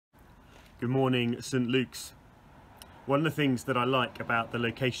Good morning, St Luke's. One of the things that I like about the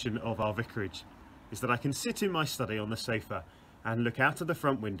location of our vicarage is that I can sit in my study on the sofa and look out of the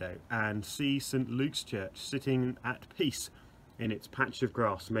front window and see St Luke's Church sitting at peace in its patch of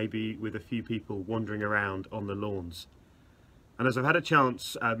grass, maybe with a few people wandering around on the lawns. And as I've had a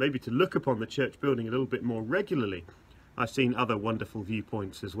chance maybe to look upon the church building a little bit more regularly, I've seen other wonderful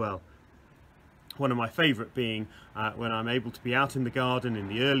viewpoints as well. One of my favourite being when I'm able to be out in the garden in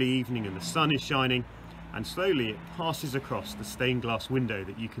the early evening and the sun is shining, and slowly it passes across the stained glass window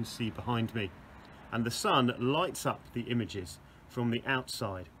that you can see behind me, and the sun lights up the images from the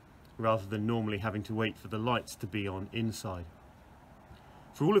outside rather than normally having to wait for the lights to be on inside.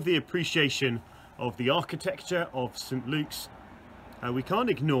 For all of the appreciation of the architecture of St Luke's, we can't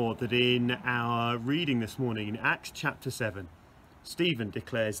ignore that in our reading this morning in Acts chapter 7, Stephen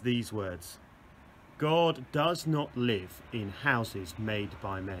declares these words: God does not live in houses made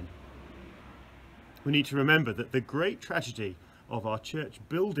by men. We need to remember that the great tragedy of our church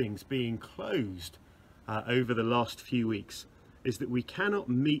buildings being closed over the last few weeks is that we cannot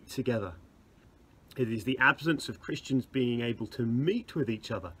meet together. It is the absence of Christians being able to meet with each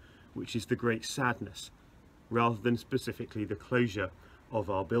other which is the great sadness, rather than specifically the closure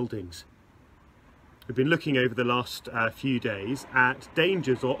of our buildings. We've been looking over the last few days at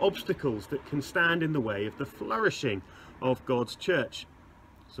dangers or obstacles that can stand in the way of the flourishing of God's church.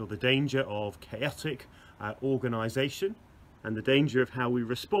 So the danger of chaotic organisation and the danger of how we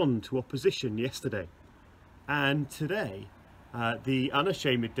respond to opposition yesterday. And today, the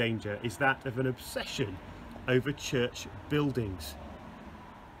unashamed danger is that of an obsession over church buildings.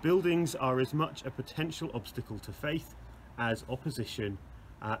 Buildings are as much a potential obstacle to faith as opposition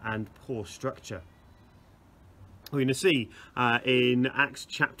and poor structure. We're going to see in Acts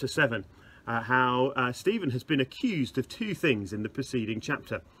chapter 7 how Stephen has been accused of two things in the preceding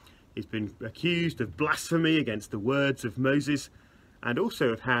chapter. He's been accused of blasphemy against the words of Moses, and also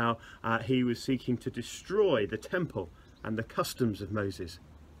of how he was seeking to destroy the temple and the customs of Moses.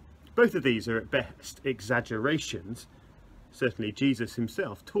 Both of these are at best exaggerations. Certainly Jesus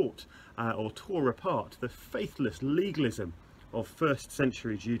himself taught or tore apart the faithless legalism of first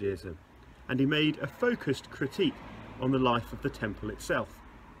century Judaism, and he made a focused critique on the life of the temple itself.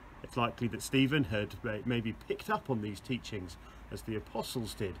 It's likely that Stephen had maybe picked up on these teachings as the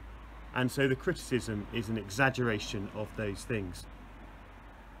apostles did, and so the criticism is an exaggeration of those things.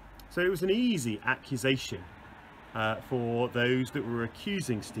 So it was an easy accusation for those that were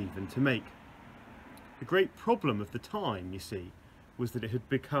accusing Stephen to make. The great problem of the time, you see, was that it had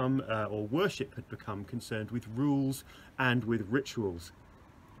become, or worship had become, concerned with rules and with rituals,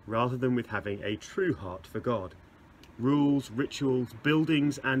 rather than with having a true heart for God. Rules, rituals,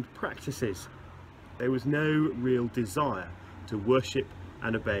 buildings and practices. There was no real desire to worship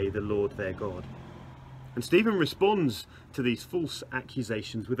and obey the Lord their God. And Stephen responds to these false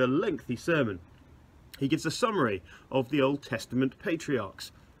accusations with a lengthy sermon. He gives a summary of the Old Testament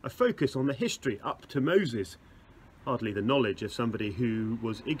patriarchs, a focus on the history up to Moses. Hardly the knowledge of somebody who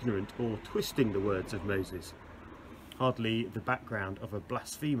was ignorant or twisting the words of Moses. Hardly the background of a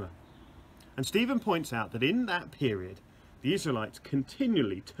blasphemer. And Stephen points out that in that period, the Israelites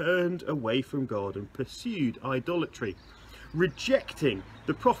continually turned away from God and pursued idolatry, rejecting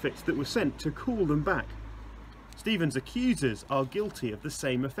the prophets that were sent to call them back. Stephen's accusers are guilty of the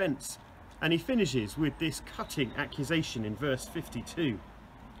same offence, and he finishes with this cutting accusation in verse 52.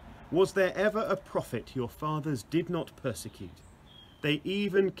 Was there ever a prophet your fathers did not persecute? They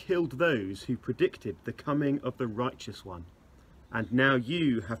even killed those who predicted the coming of the righteous one, and now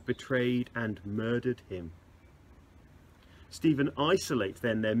you have betrayed and murdered him. Stephen isolates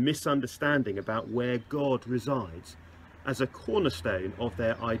then their misunderstanding about where God resides as a cornerstone of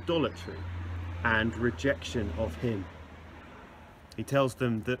their idolatry and rejection of him. He tells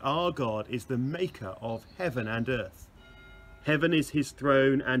them that our God is the maker of heaven and earth. Heaven is his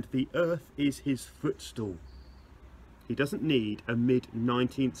throne and the earth is his footstool. He doesn't need a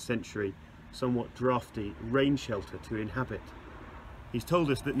mid-19th century, somewhat drafty rain shelter to inhabit. He's told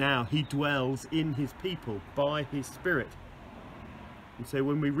us that now he dwells in his people by his Spirit. And so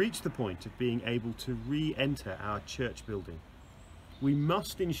when we reach the point of being able to re-enter our church building, we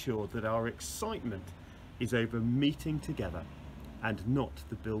must ensure that our excitement is over meeting together and not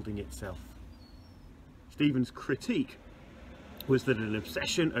the building itself. Stephen's critique was that an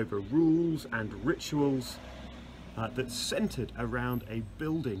obsession over rules and rituals that centred around a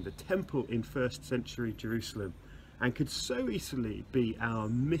building, the temple in first century Jerusalem, and could so easily be our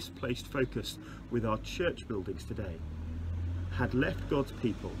misplaced focus with our church buildings today, had left God's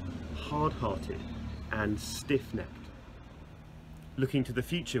people hard-hearted and stiff-necked. Looking to the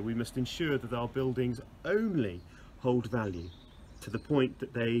future, we must ensure that our buildings only hold value to the point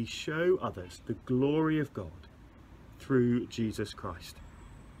that they show others the glory of God through Jesus Christ.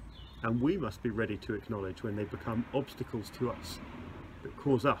 And we must be ready to acknowledge when they become obstacles to us that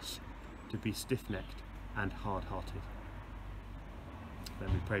cause us to be stiff-necked and hard-hearted.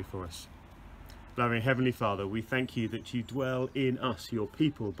 Let me pray for us. Loving Heavenly Father, we thank you that you dwell in us, your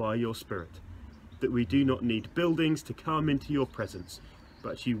people, by your Spirit, that we do not need buildings to come into your presence,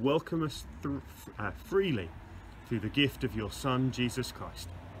 but you welcome us freely through the gift of your Son, Jesus Christ.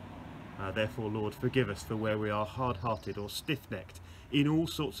 Therefore, Lord, forgive us for where we are hard-hearted or stiff-necked in all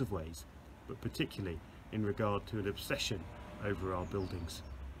sorts of ways, but particularly in regard to an obsession over our buildings.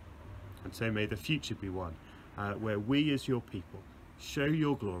 And so may the future be one where we as your people show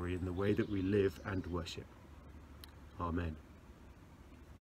your glory in the way that we live and worship. Amen.